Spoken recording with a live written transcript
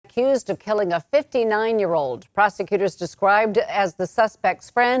accused of killing a 59-year-old. Prosecutors described as the suspect's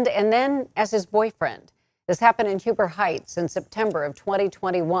friend and then as his boyfriend. This happened in Huber Heights in September of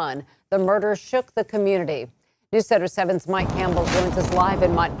 2021. The murder shook the community. News Center 7's Mike Campbell joins us live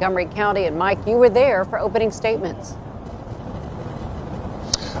in Montgomery County. And Mike, you were there for opening statements.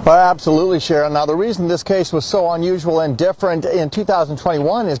 Well, absolutely, Sharon. Now, the reason this case was so unusual and different in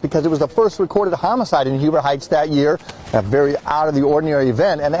 2021 is because it was the first recorded homicide in Huber Heights that year, a very out-of-the-ordinary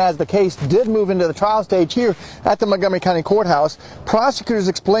event. And as the case did move into the trial stage here at the Montgomery County Courthouse, prosecutors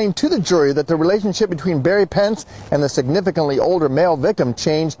explained to the jury that the relationship between Barry Pence and the significantly older male victim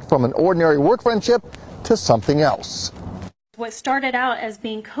changed from an ordinary work friendship to something else. What started out as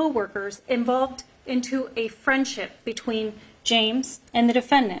being co-workers evolved into a friendship between James and the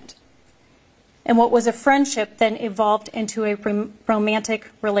defendant. And what was a friendship then evolved into a romantic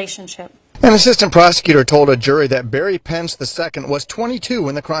relationship. An assistant prosecutor told a jury that Barry Pence II was 22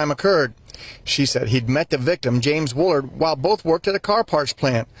 when the crime occurred. She said he'd met the victim, James Woolard, while both worked at a car parts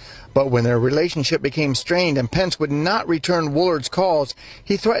plant. But when their relationship became strained and Pence would not return Woolard's calls,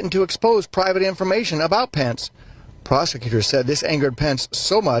 he threatened to expose private information about Pence. Prosecutors said this angered Pence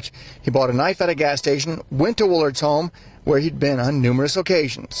so much, he bought a knife at a gas station, went to Woolard's home, where he'd been on numerous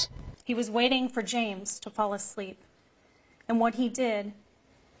occasions. He was waiting for James to fall asleep. And what he did,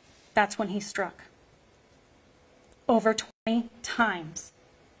 that's when he struck. Over 20 times,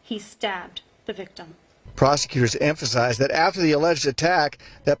 he stabbed the victim. Prosecutors emphasized that after the alleged attack,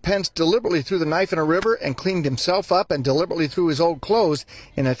 that Pence deliberately threw the knife in a river and cleaned himself up and deliberately threw his old clothes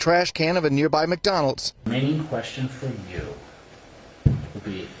in a trash can of a nearby McDonald's. The main question for you will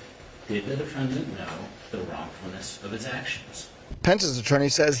be, did the defendant know the wrongfulness of his actions? Pence's attorney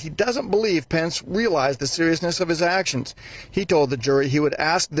says he doesn't believe Pence realized the seriousness of his actions. He told the jury he would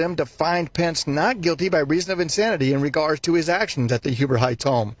ask them to find Pence not guilty by reason of insanity in regards to his actions at the Huber Heights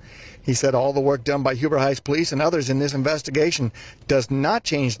home. He said all the work done by Huber Heights police and others in this investigation does not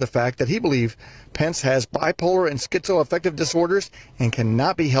change the fact that he believes Pence has bipolar and schizoaffective disorders and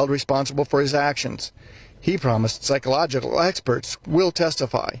cannot be held responsible for his actions. He promised psychological experts will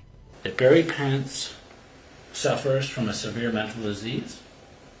testify. If Barry Pence suffers from a severe mental disease,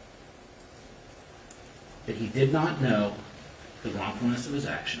 that he did not know the wrongfulness of his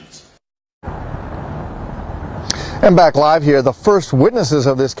actions. And back live here, the first witnesses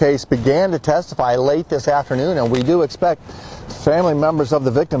of this case began to testify late this afternoon, and we do expect family members of the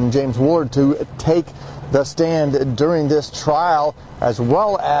victim, James Woolard, to take the stand during this trial, as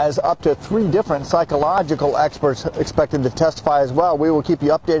well as up to 3 different psychological experts expected to testify as well. We will keep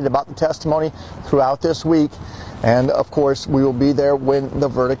you updated about the testimony throughout this week. And, of course, we will be there when the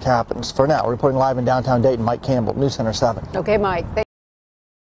verdict happens. For now, reporting live in downtown Dayton, Mike Campbell, News Center 7. Okay, Mike.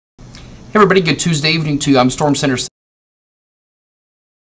 Hey everybody, good Tuesday evening to you. I'm Storm Center